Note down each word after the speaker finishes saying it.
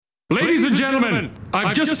and gentlemen,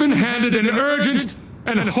 I've just been handed an urgent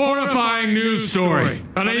and horrifying news story,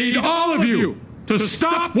 and I need all of you to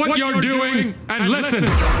stop what you're doing and listen.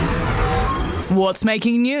 What's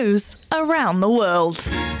making news around the world?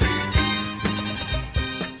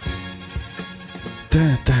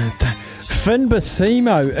 Finn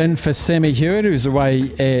Basimo in for Sammy Hewitt, who's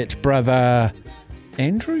away at brother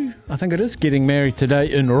Andrew, I think it is, getting married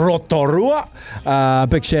today in Rotorua.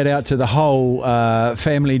 Big shout out to the whole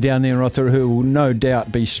family down there in Rotorua, who will no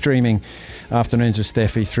doubt be streaming Afternoons with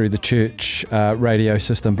Staffy through the church radio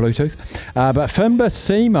system Bluetooth. But Finn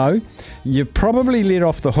Basimo, you've probably let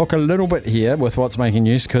off the hook a little bit here with What's Making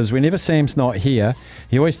News, because whenever Sam's not here,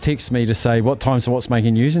 he always texts me to say what time's What's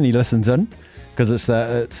Making News, and he listens in, because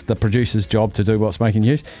it's the producer's job to do What's Making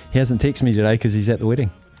News. He hasn't texted me today because he's at the wedding.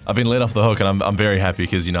 I've been let off the hook, and I'm very happy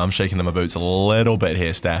because, I'm shaking in my boots a little bit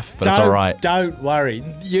here, Staff, but it's all right. Don't worry.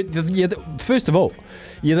 First of all,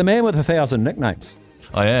 you're the man with 1,000 nicknames.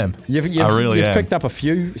 I am. You've picked up a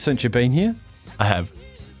few since you've been here. I have.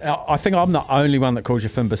 I think I'm the only one that calls you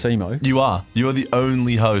Finn Basimo. You are. You are the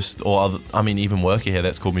only host, even worker here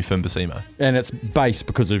that's called me Finn Basimo. And it's bass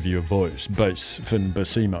because of your voice. Bass, Finn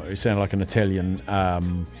Basimo. You sound like an Italian,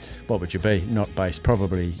 what would you be? Not bass,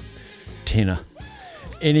 probably tenor.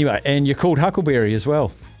 Anyway, and you're called Huckleberry as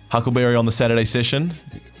well. Huckleberry on the Saturday session.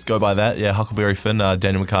 Go by that. Yeah, Huckleberry Finn,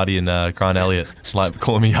 Daniel McCarty and Grant Elliott like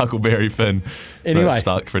calling me Huckleberry Finn. Anyway. That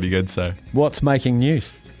stuck pretty good, so. What's making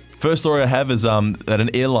news? First story I have is that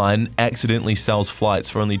an airline accidentally sells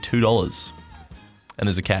flights for only $2. And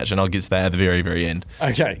there's a catch, and I'll get to that at the very, very end.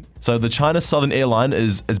 Okay. So the China Southern Airline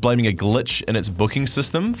is blaming a glitch in its booking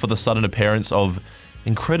system for the sudden appearance of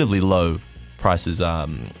incredibly low prices,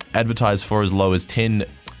 advertised for as low as 10,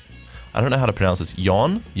 I don't know how to pronounce this,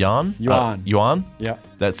 yuan? Yuan. Yeah.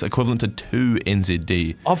 That's equivalent to 2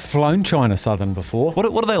 NZD. I've flown China Southern before. What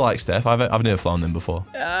are they like, Steph? I've never flown them before.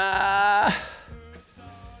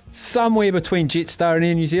 Somewhere between Jetstar and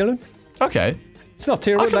Air New Zealand. Okay. It's not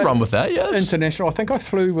terrible. I can run with that, yes. International. I think I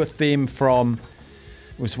flew with them from,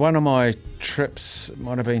 it was one of my trips, it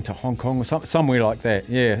might have been to Hong Kong or somewhere like that.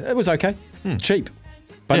 Yeah, it was okay. Cheap.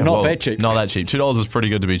 But not that cheap. Not that cheap. $2 is pretty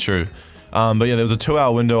good to be true. But yeah, there was a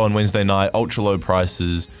 2-hour window on Wednesday night, ultra low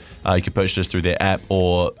prices. You could purchase through their app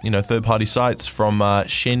or, third-party sites from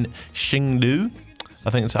Chengdu. I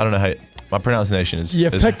think I don't know how, my pronunciation is.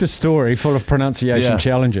 You've picked a story full of pronunciation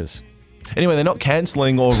challenges. Anyway, they're not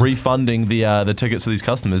cancelling or refunding the tickets to these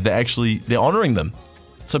customers. They're honouring them.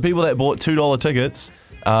 So people that bought $2 tickets,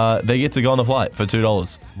 they get to go on the flight for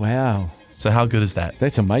 $2. Wow. So how good is that?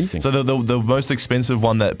 That's amazing. So the most expensive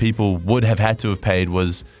one that people would have had to have paid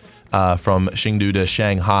was from Chengdu to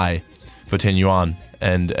Shanghai for 10 yuan,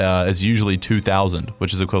 and it's usually 2,000,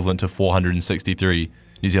 which is equivalent to 463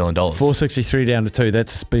 New Zealand dollars. 463 down to 2.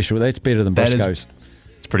 That's special. That's better than Briscoe's.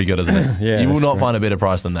 It's pretty good, isn't it? Yeah, you will not find a better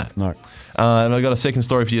price than that. No. And I've got a second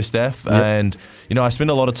story for you, Steph. Yep. And I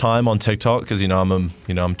spend a lot of time on TikTok because I'm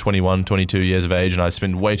 21, 22 years of age, and I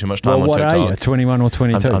spend way too much time on TikTok. What are you? 21 or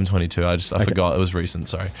 22? I'm 22. I forgot. It was recent.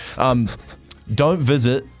 Sorry. Don't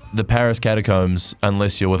visit the Paris Catacombs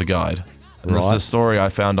unless you're with a guide. And This is the story I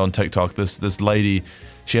found on TikTok. This lady,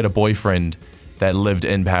 she had a boyfriend that lived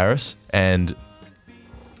in Paris, and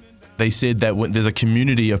they said that there's a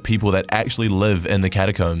community of people that actually live in the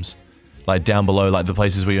catacombs, like down below, like the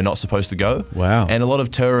places where you're not supposed to go. Wow. And a lot of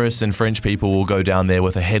tourists and French people will go down there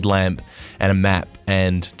with a headlamp and a map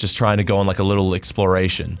and just trying to go on like a little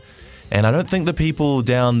exploration. And I don't think the people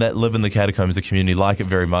down that live in the catacombs, the community, like it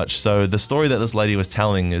very much. So the story that this lady was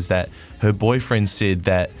telling is that her boyfriend said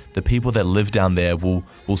that the people that live down there will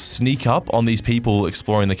sneak up on these people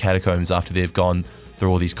exploring the catacombs after they've gone through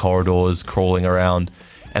all these corridors, crawling around,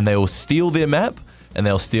 and they will steal their map and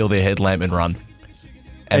they'll steal their headlamp and run.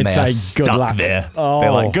 And they are stuck there. Oh,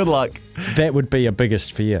 they're like, good luck. That would be a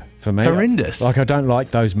biggest fear for me. Horrendous. Like, I don't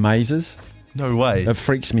like those mazes. No way. It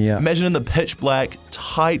freaks me out. Imagine in the pitch black,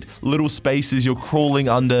 tight little spaces you're crawling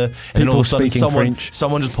under, and then all of a sudden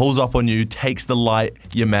someone just pulls up on you, takes the light,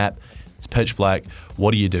 your map, it's pitch black.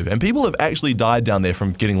 What do you do? And people have actually died down there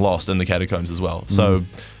from getting lost in the catacombs as well. So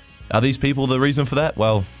are these people the reason for that?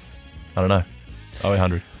 Well, I don't know.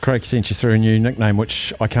 0800. Craig sent you through a new nickname,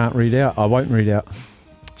 which I can't read out. I won't read out.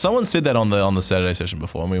 Someone said that on the Saturday session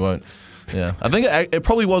before, and we won't. Yeah, I think it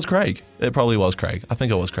probably was Craig. It probably was Craig. I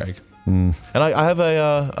think it was Craig. And I have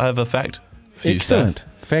a fact for you, Excellent. Steph.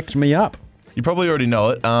 Fact me up. You probably already know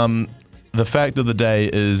it. The fact of the day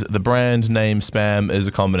is the brand name Spam is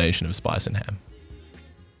a combination of spice and ham.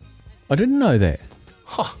 I didn't know that.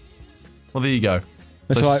 Huh. Well, there you go.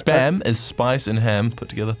 It's so like, Spam is spice and ham put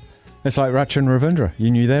together. It's like Rachin Ravindra. You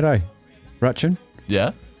knew that, eh? Rachin?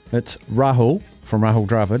 Yeah. It's Rahul from Rahul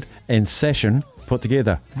Dravid and Sachin put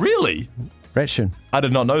together. Really? Ratchin. I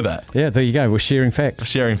did not know that. Yeah, there you go. We're sharing facts.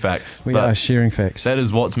 Sharing facts. We But are sharing facts. that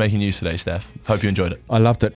is what's making news today, Steph. Hope you enjoyed it. I loved it.